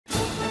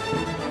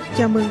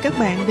Chào mừng các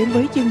bạn đến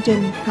với chương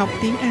trình học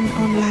tiếng Anh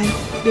online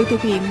được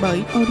thực hiện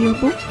bởi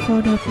Audiobook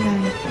for the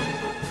Blind.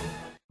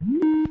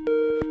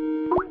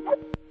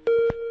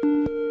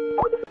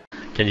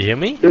 Can you hear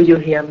me? Do you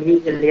hear me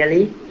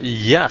clearly?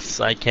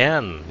 Yes, I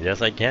can.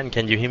 Yes, I can.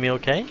 Can you hear me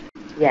okay?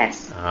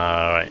 Yes.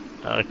 Alright,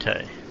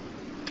 okay.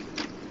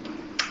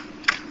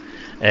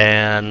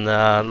 And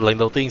lần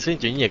đầu tiên xuyên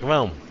chuyển Nhật phải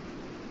không?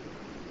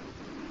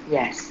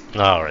 Yes.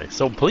 Alright,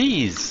 so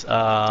please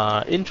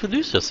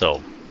introduce yourself.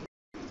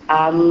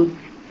 I'm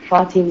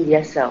 14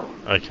 years old.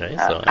 Okay,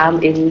 so I'm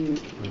in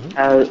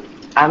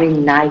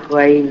ninth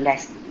grade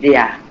next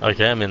year.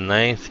 Okay, I'm in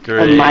ninth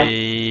grade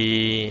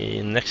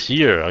next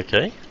year.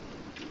 Okay.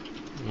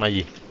 Mai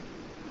gì?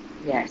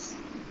 Yes.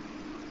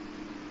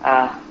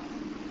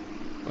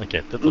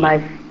 Okay, tiếp tục. My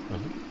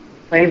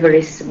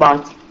favorite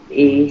sport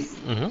is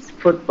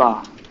football.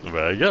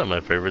 Very good. My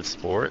favorite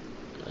sport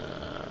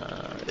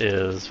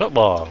is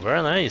football.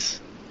 Very nice.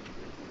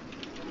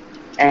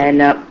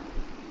 And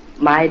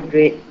my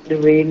dream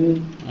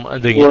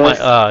đừng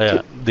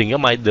có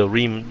my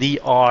dream,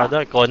 DR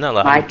đó, coi nó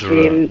là my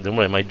dream. Đúng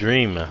rồi, my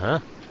dream hả?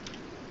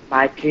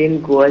 My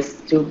dream was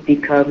to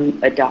become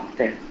a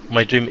doctor.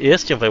 My dream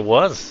is chứ không phải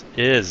was,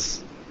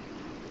 is.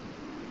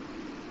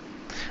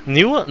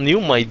 Nếu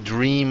my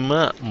dream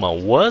mà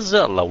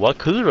was là quá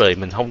khứ rồi,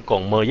 mình không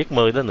còn mơ giấc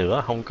mơ đó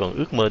nữa, không còn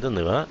ước mơ đó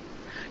nữa.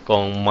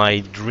 Còn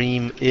my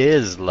dream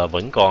is là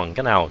vẫn còn.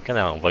 Cái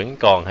nào vẫn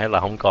còn hay là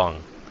không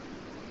còn?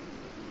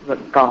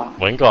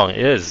 Vẫn còn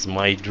is.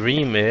 My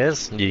dream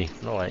is gì?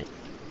 Nó lại.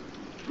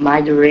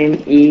 My dream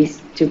is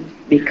to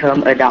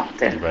become a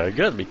doctor. Very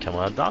good. Become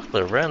a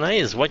doctor. Very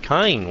nice. What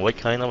kind? What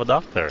kind of a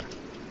doctor?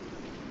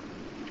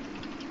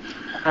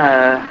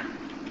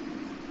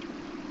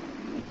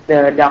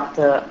 The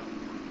doctor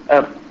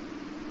of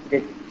the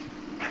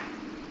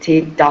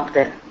teeth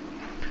doctor.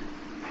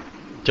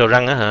 Cho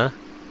răng á hả?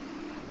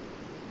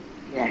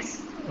 Yes.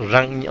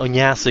 Răng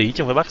nha sĩ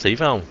chứ không phải bác sĩ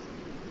phải không?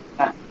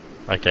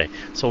 Okay.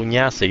 So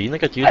nha sĩ nó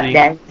có chữ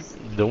riêng.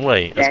 Đúng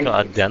rồi. It's called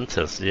a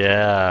dentist.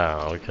 Yeah.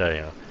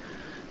 Okay.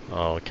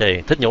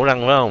 Okay. Thích nhổ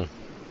răng phải không?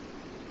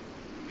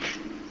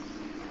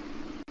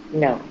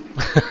 No.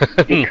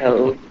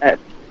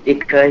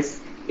 Because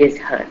it's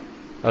hurt.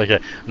 Okay.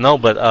 No,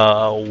 but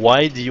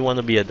why do you want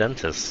to be a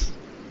dentist?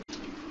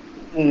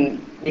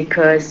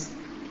 Because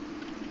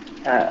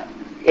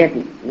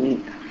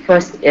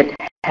it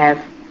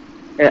have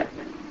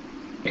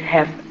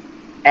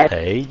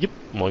thể giúp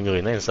mọi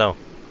người nói sao?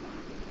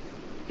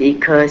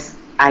 Because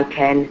I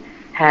can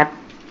help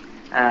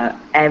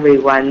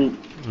everyone.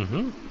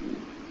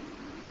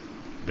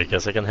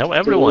 Because I can help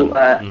everyone.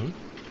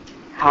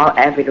 Help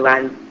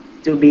everyone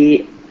to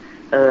be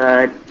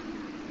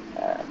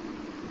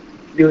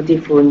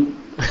beautiful.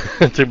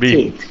 To be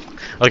teeth.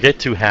 Okay,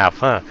 to have,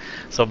 huh?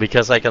 So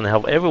because I can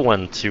help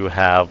everyone to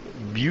have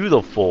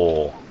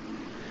beautiful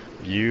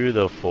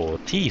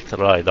teeth.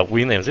 Rồi, đọc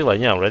nguyên này mình xếp lại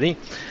nha. Ready?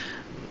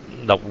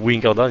 Đọc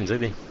nguyên câu đó mình xếp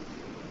đi.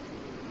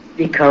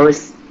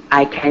 Because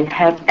I can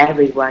help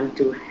everyone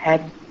to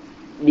have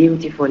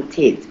beautiful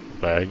teeth.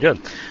 Very good.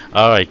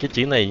 Alright, cái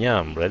chữ này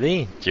nha.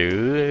 Ready?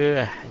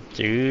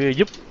 Chữ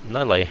giúp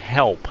nói lại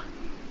help.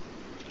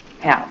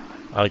 Help.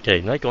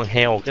 Okay, nói con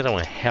help cái đó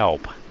là help.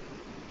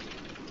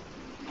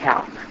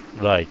 Help.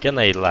 Rồi, cái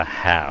này là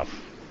have.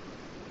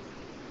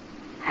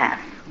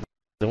 Have.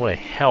 Đúng rồi,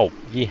 help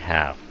với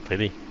have. Thấy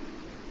đi.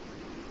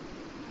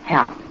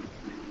 Help.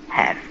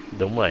 Have.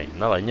 Đúng rồi,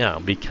 nó lại nha.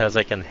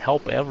 Because I can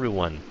help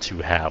everyone to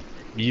have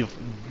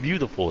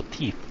beautiful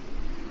teeth.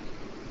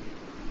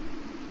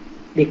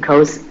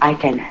 Because I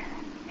can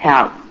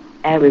help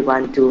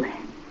everyone to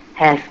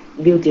have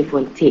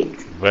beautiful teeth.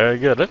 Very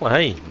good, rất là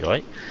hay.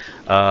 Giỏi.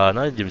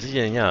 Nói dùm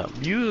xíu nha.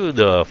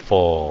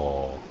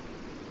 Beautiful.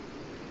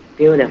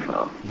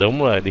 Beautiful. Đúng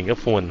rồi, đừng có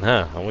phun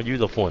ha. Không có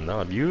beautiful, nó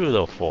là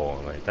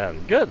beautiful. Like that.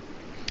 Good.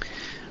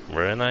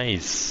 Very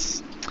nice.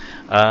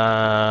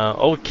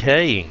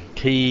 Okay.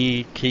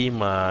 Khi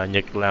mà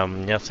Nhật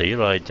làm nha sĩ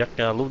rồi, chắc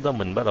lúc đó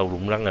mình bắt đầu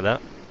rụng răng rồi đó.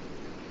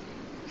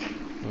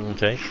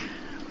 Okay.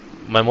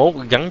 Mai mốt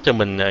gắn cho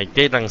mình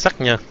cái răng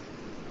sắt nha.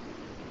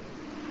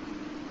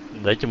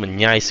 Để cho mình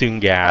nhai xương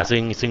gà,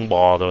 xương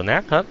bò rồi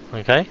nát hết.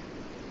 Okay.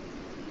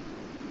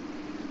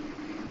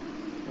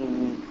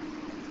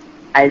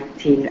 I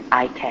think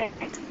I can.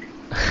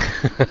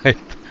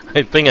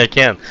 I think I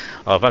can.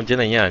 Phát âm chữ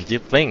này nha, chữ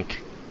think.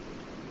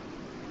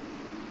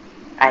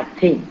 I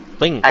think.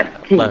 Think.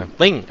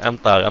 Think. Âm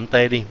tờ, âm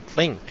tê đi.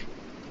 Think.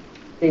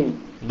 Think.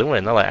 Đúng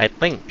rồi, nó là I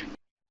think.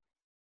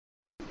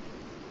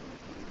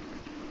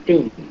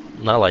 Think.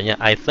 Nó lại nha,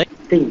 I think.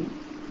 Think.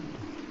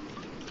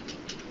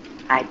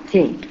 I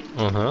think.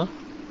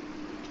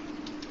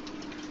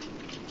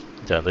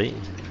 Chờ tí.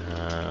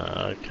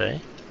 Okay.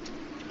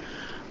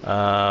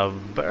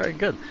 Very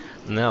good.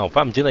 Nào,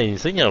 phát âm chữ này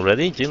xíu nhau.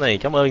 Ready? Chữ này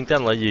cảm ơn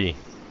tên là gì?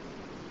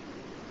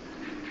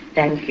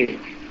 Thank you.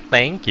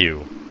 Thank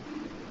you.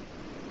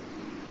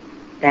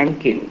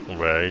 Thank you.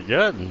 Very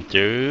good.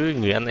 Chữ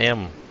người anh em.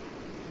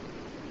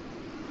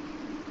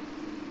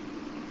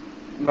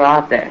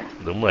 brother.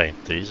 Đúng rồi,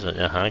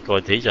 teacher hả?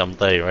 Coi teacher âm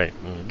T, right?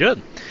 Good.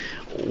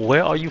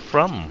 Where are you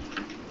from?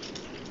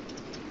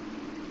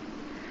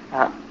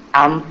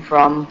 I'm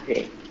from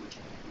Huế.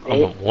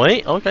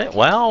 Wait, okay.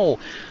 Wow.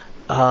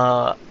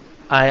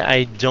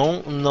 I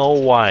don't know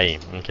why.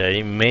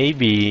 Okay,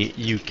 maybe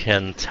you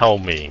can tell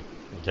me.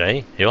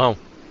 Okay, hiểu không?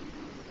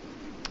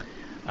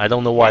 I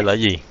don't know why là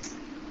gì?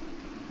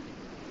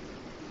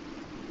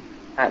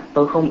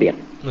 Tôi không biết.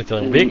 Tôi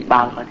không biết.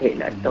 Bạn có thể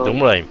nói tôi. Đúng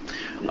rồi.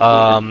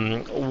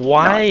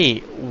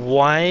 Why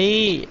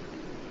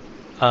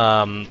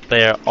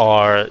there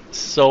are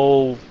so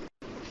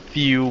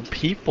few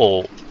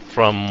people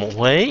from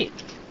Huế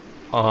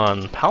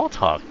on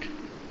Paltalk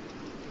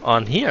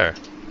on here?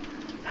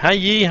 Hi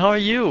Yi, how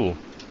are you?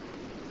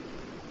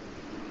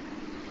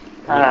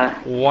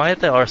 Why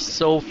there are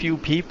so few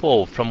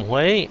people from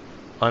Huế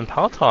on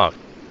Paltalk?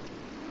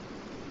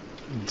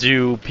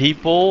 Do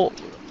people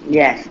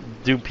Yes.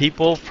 Do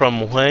people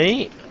from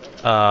Huế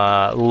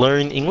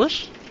learn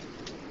English?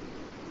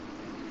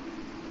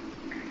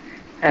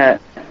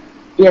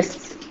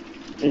 Yes.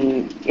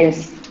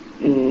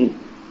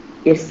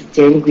 Yes,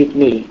 Jane with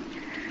me.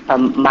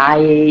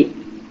 My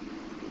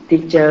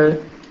teacher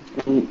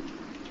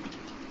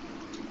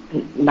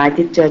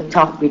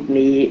talked with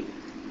me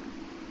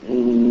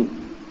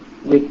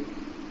with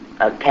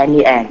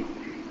Kenny and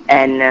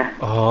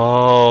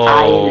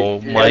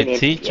my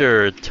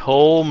teacher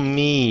told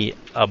me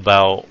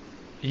about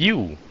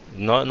you.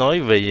 Nói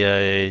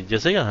về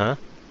Jessica hả?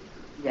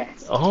 Yes.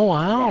 Oh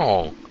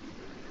wow. Yes.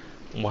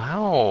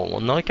 Wow,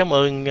 nói cảm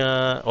ơn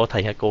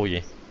thầy hay cô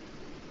gì?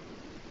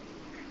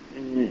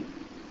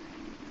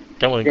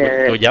 Cảm ơn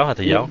cô giáo hay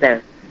thầy giáo?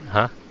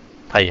 Hả?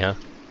 Thầy hả?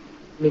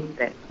 Mr.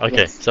 Okay,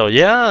 Yes. so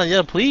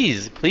yeah,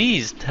 please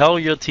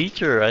tell your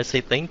teacher I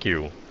say thank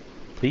you.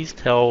 Please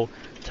tell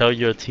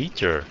your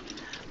teacher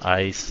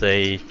I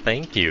say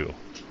thank you.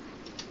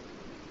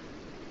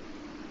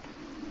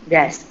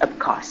 Yes, of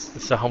course.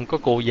 Sao không có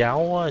cô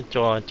giáo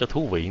cho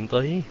thú vị một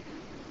tí?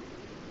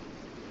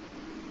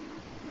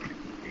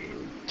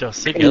 Cho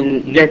sức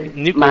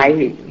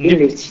my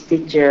English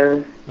teacher.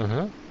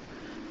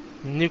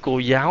 Nếu cô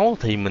giáo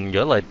thì mình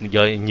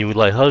gửi nhiều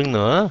lời hơn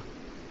nữa.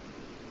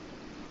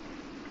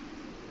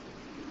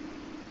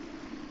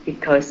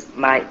 Because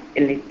my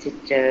English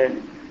teacher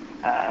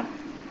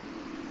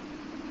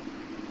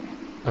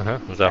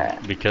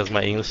because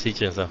my English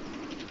teacher sao?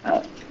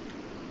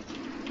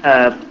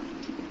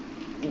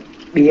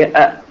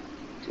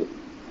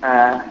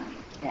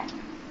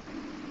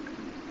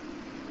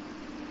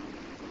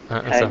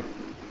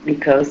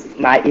 Because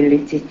my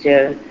English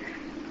teacher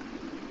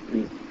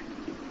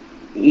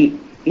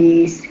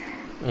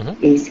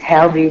is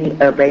having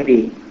a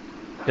baby.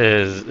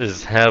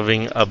 Is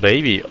having a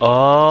baby.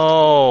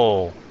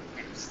 Oh,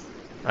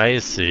 I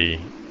see.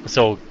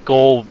 So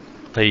cô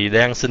thì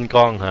đang sinh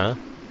con hả?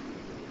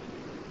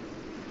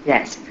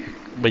 Yes.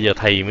 Bây giờ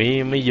thầy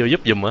mới vô giúp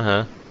giùm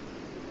hả?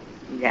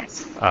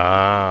 Yes.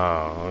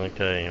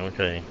 Okay.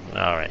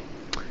 Alright.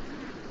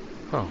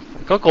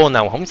 Có cô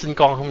nào không sinh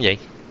con không vậy?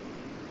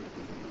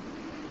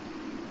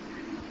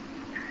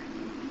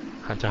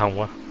 Cho không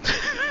quá.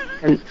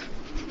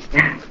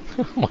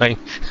 Mày.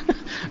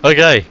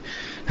 Okay.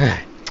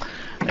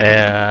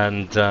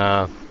 And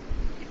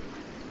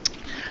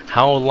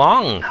how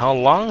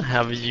long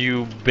have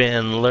you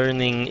been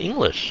learning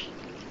English?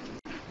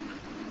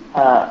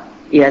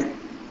 Yes.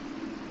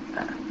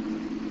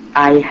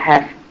 I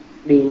have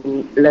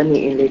been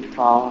learning English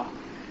for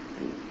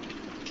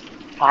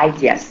 5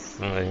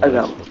 years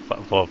ago.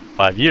 For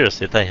 5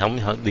 years thì thầy không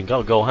đừng có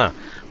ago ha.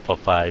 For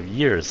 5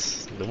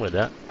 years. Đúng rồi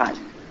đó.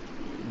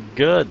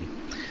 Good.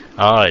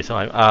 Alright, so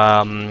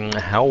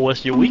how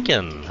was your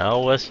weekend?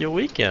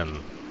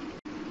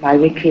 My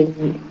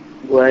weekend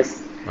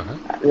was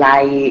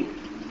like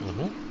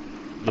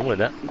đúng rồi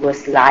đó.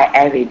 Was like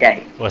every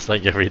day. Was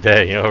like every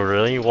day. Oh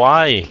really?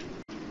 Why?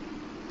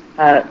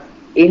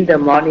 In the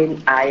morning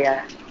I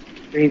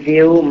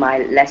review my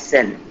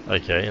lesson.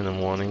 Okay, in the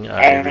morning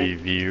I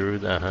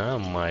reviewed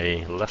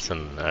my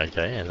lesson.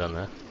 Okay, and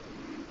then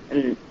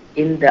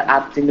in the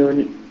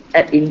afternoon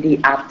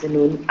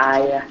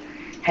I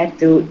had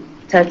to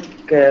take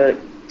a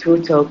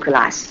tutor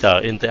class. So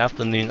in the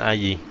afternoon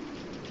ai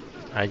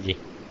gì?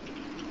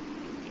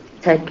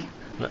 Take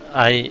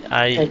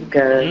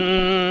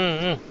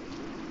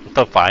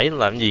Tôi phải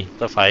làm gì?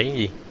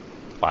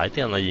 Phải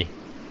tiếng Anh là gì?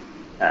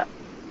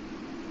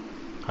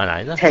 Hồi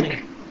nãy đó. Take.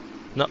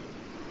 No.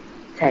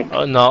 Take.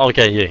 No,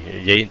 okay,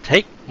 vậy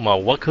take mà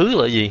quá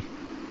khứ là gì?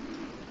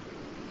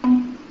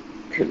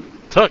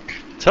 Took.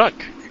 Okay.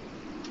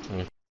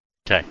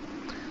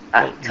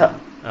 Took.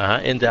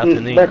 In the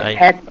afternoon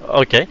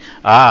okay.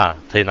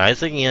 Thì nãy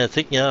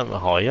Xích nhớ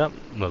hỏi á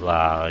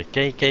là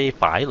cái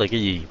phải là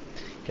cái gì?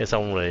 Cái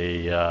xong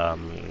rồi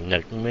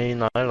Nhật mới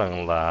nói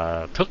rằng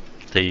là thức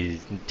thì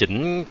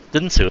chỉnh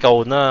sửa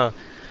câu nó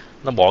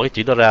bỏ cái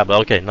chữ đó ra.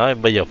 Ok, nói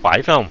bây giờ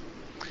phải không?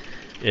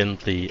 In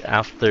the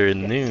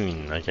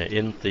afternoon. Okay,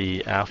 in the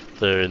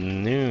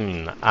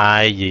afternoon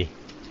I gì?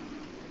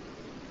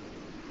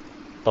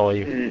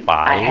 Tôi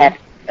phải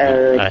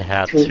I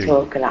had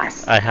tutor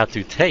class. I had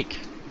to take.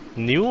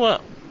 Nếu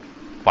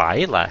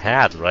phải là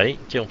had, right?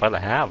 Chứ không phải là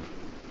have.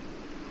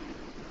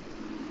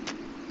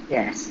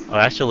 Yes.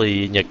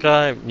 Actually, Nhật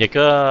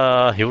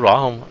có hiểu rõ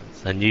không?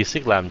 Hình như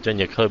Siết làm cho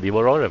Nhật hơi bị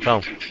bối rối rồi phải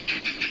không?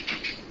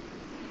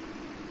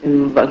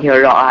 Vẫn hiểu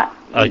rõ ạ.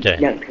 Okay.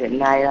 Nhận hiện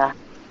nay là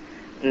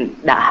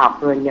đã học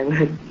rồi nhưng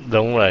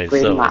đúng rồi.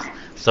 quên mãi.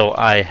 So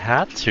I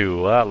had to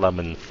là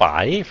mình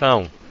phải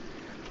không?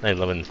 Này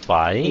là mình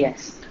phải.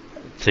 Yes.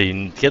 Thì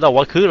cái đó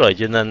quá khứ rồi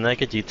cho nên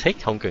cái chữ take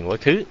không cần quá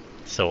khứ.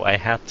 So I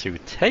had to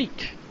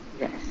take.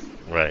 Yes.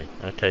 Right.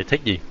 Okay,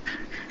 take gì?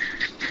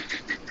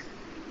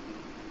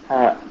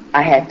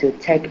 I had to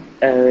take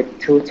a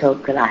tutor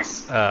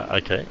class.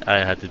 Okay,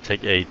 I had to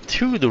take a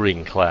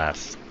tutoring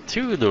class.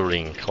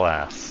 Tutoring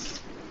class.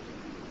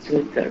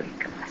 Tutoring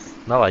class.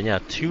 Nó lại nha,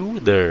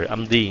 tutor,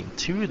 âm đi,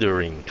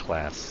 tutoring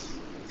class.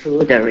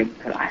 Tutoring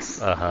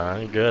class.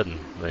 Good.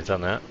 Rồi sao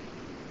nữa?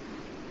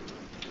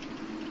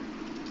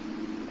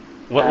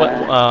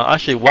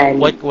 Actually,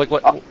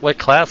 what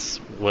class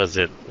was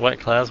it? What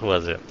class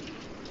was it?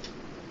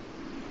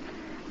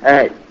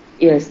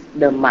 Yes,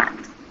 the math.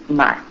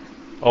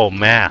 Oh,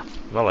 math.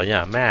 Nó lại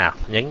nha,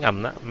 math, nhấn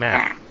âm đó,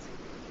 math.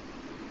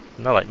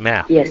 Nó lại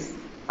math. Yes,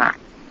 math.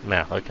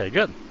 Math, okay,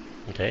 good.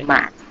 Okay.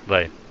 Math.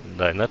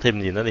 Rồi, nó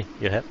thêm gì nữa đi,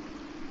 go ahead.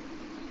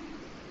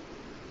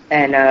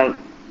 And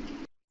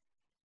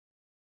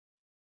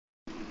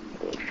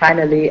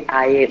finally,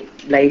 I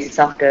play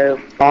soccer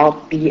 4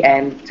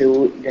 p.m.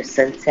 to the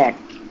sunset.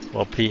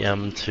 4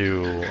 p.m. to,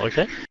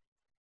 okay.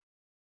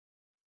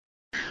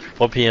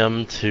 4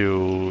 p.m.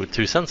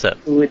 to sunset.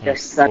 To the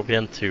sun. 4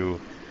 p.m. to.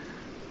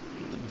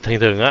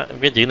 Thường á,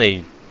 cái chữ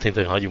này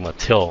thường họ dùng là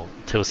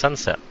till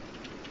sunset.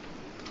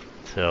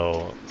 Till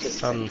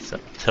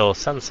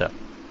sunset.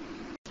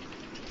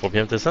 4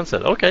 p.m. to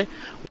sunset. Okay.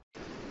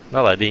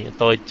 Nói lại đi,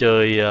 tôi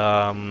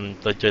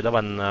chơi đá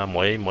banh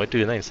mỗi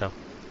trưa đó làm sao?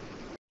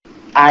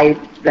 I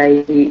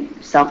play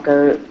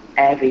soccer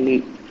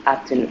every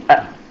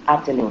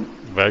afternoon.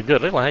 Very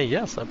good, rất là hay.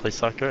 Yes, I play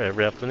soccer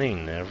every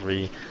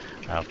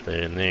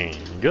afternoon.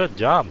 Good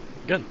job.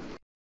 Good.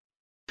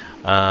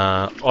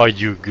 Are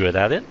you good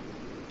at it?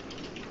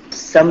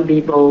 Some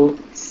people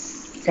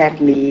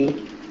said me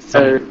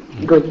a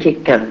good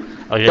kicker.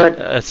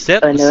 Okay.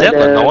 Set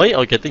là nói.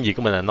 Okay, tiếng Việt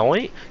của mình là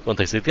nói. Còn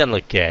thực sự tiếng Anh là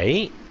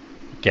kể.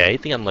 Kể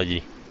tiếng Anh là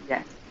gì?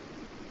 Yes.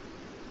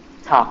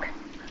 Talk.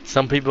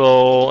 Some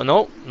people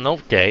no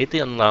kể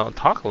tiếng Anh là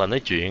talk là nói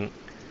chuyện.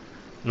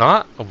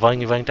 Nó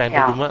văn trang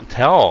đúng á.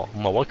 Tell,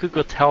 mà quá khứ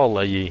của tell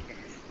là gì?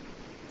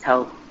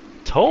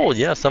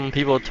 Told, yeah. Some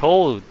people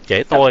told,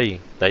 kể tôi.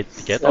 Tại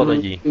kể tôi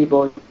là gì? Some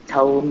people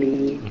told me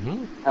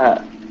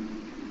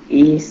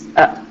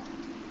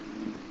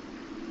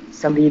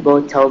some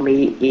people told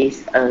me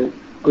is a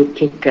good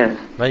kicker.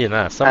 Nói gì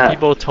nè? Some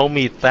people told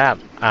me that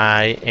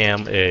I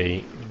am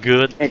a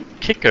good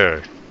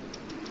kicker.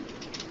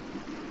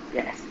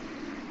 Yes.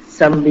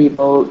 Some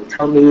people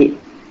told me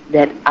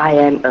that I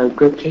am a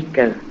good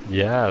kicker.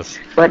 Yes.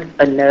 But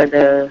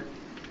another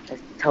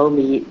told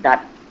me that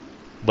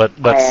But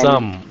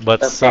some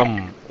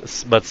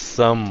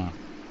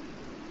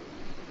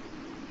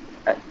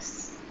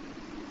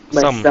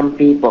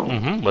people.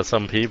 But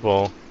some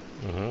people.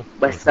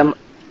 But some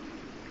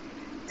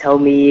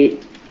told me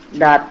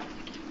that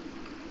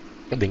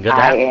đừng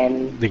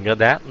có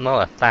đáp, nó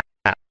là ta.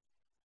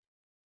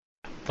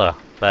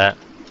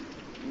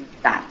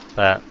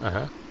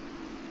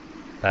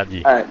 That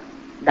gì?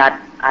 That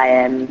I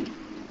am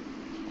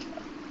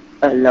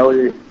a low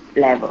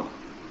level.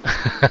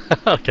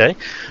 Okay,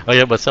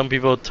 but some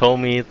people told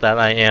me that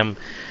I am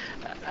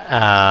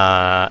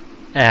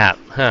at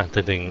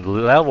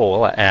thường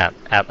level là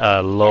at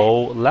a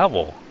low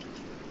level.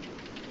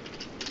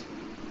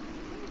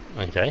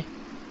 Okay.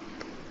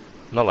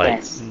 Not like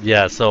yes.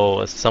 Yeah,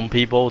 so some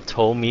people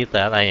told me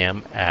that I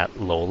am at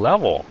low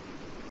level.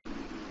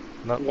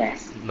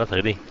 Yes. Nói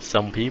thử đi.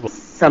 Some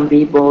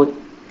people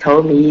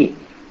told me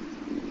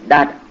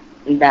that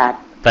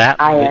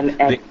I am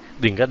at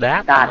đừng có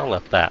đáp, nó là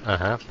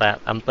that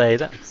âm tê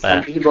đó.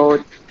 Some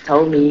people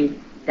told me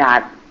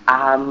that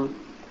I'm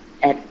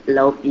at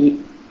low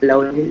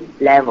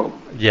level.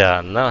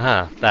 Yeah, no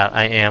that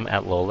I am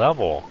at low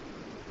level.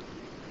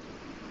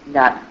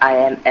 That I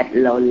am at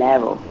low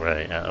level.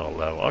 Right, at low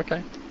level.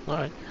 Okay.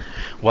 Alright.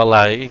 Hoặc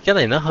là cái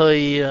này nó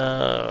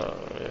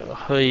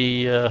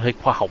hơi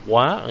khoa học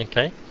quá.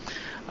 Okay.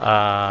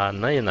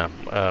 Nói gì nào?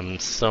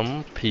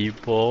 Some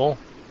people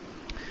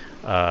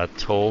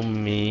told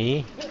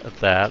me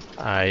that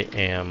I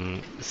am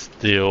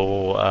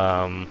still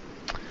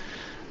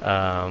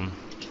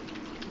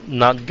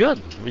not good.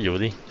 Ví dụ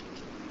đi.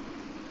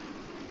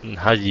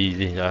 Hay gì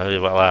thì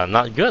gọi là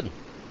not good.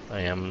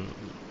 I am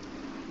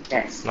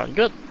not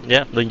good.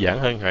 Yeah, đơn giản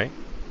hơn, right?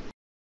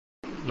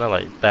 Nó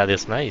like that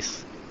is nice.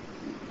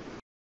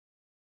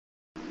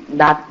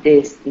 That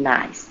is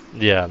nice.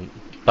 Yeah,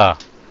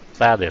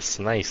 that is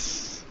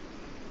nice.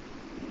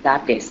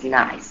 That is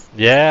nice.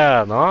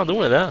 Yeah, nó đúng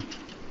rồi đó.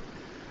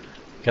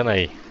 Cái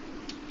này.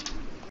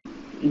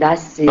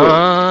 That's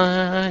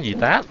it. Gì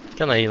tát?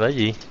 Cái này là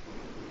gì?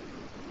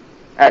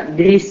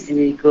 This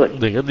is good.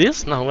 Đừng có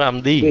this, nó không có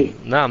âm đi, This.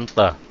 nó âm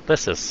tờ.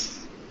 This is.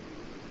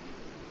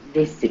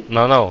 This is.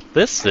 No,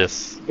 this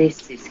is.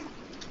 This is.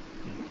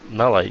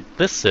 Nó lại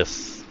this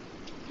is.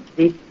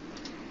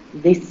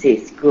 This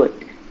is good.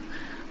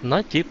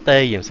 Nói chữ T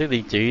dùm xíu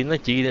đi chị, nói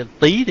chữ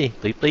tí đi,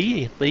 tí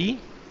đi, tí.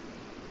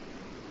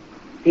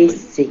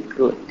 This is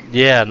good.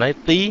 Yeah, nói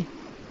tí.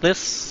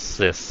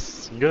 This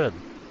is good.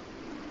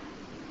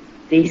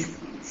 This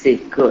is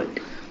good.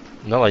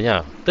 Nó lại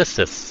nha, this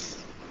is.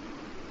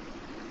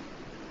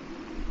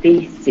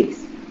 This is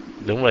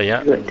Đúng rồi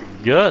nhá. good.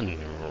 Good,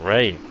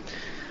 right.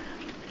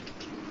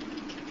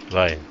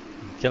 Rồi,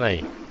 cái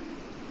này.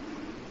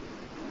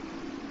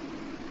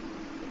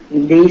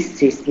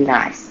 This is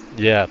nice.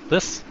 Yeah,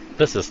 this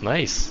is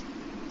nice.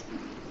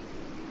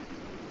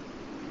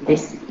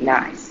 This is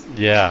nice.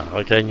 Yeah,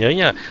 ok, nhớ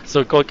nha.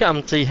 So coi cái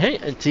âm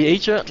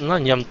TH á, nó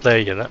như âm T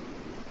vậy đó.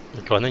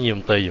 Coi nó như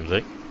âm T dùm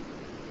đấy.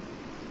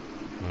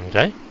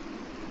 Ok.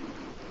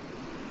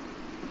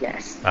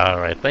 Yes.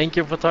 Alright, thank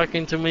you for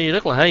talking to me.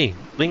 Rất là hay.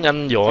 Tiếng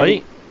Anh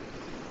giỏi.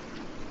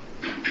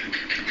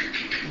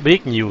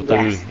 Biết nhiều từ.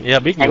 Yes.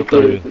 Yeah, biết nhiều Thank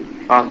từ.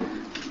 you.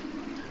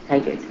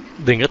 Thank you.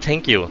 Đừng có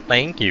thank you,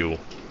 thank you.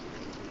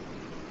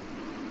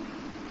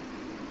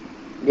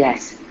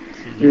 Yes.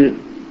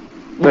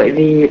 Bởi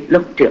vì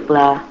lúc trước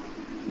là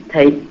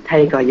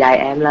thầy có dạy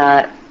em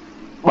là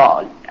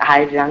bỏ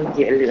hai răng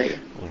giữa lưỡi.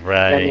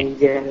 Rồi Right. mình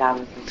giờ làm.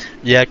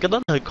 Yeah, cái đó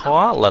hơi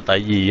khó là tại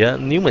vì á,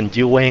 nếu mình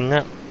chưa quen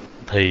á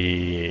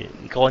thì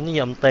coi nó như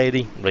âm T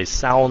đi, rồi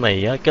sau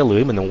này á cái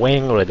lưỡi mình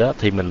quen rồi đó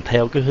thì mình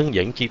theo cái hướng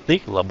dẫn chi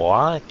tiết là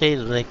bỏ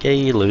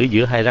cái lưỡi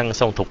giữa hai răng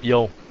xong thụt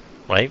vô.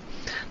 Right.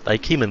 Tại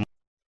khi mình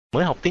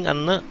mới học tiếng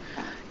Anh á,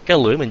 cái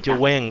lưỡi mình chưa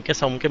quen, cái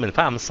xong cái mình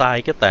phát âm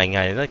sai, cái tà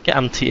ngày nó cái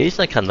âm TH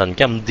nó thành thành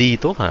cái âm D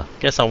tốt hả,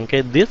 cái xong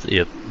cái this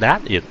is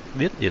that is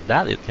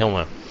không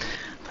à.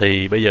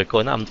 Thì bây giờ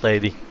coi nó âm T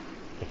đi.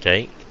 Ok,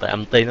 tại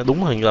âm T nó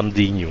đúng hơn âm D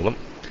nhiều lắm.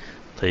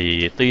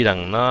 Thì tuy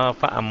rằng nó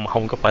phát âm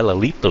không có phải là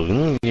lý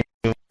tưởng, nhưng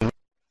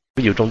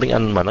ví dụ trong tiếng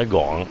Anh mà nó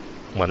gọn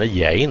mà nó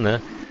dễ nữa.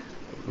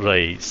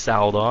 Rồi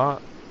sau đó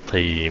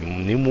thì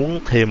nếu muốn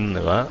thêm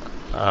nữa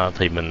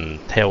thì mình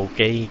theo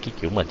cái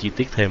kiểu mà chi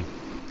tiết thêm.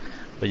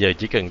 Bây giờ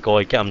chỉ cần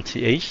coi cái âm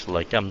TH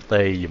là cái âm T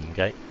dùm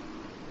cái.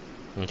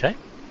 Ok.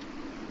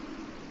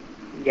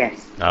 Yes.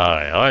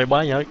 Rồi,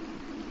 bye nhớ.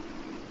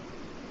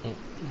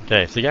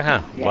 Ok, see you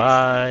ha. Yes.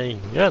 Bye.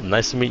 Good,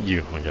 nice to meet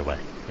you. Okay, bye.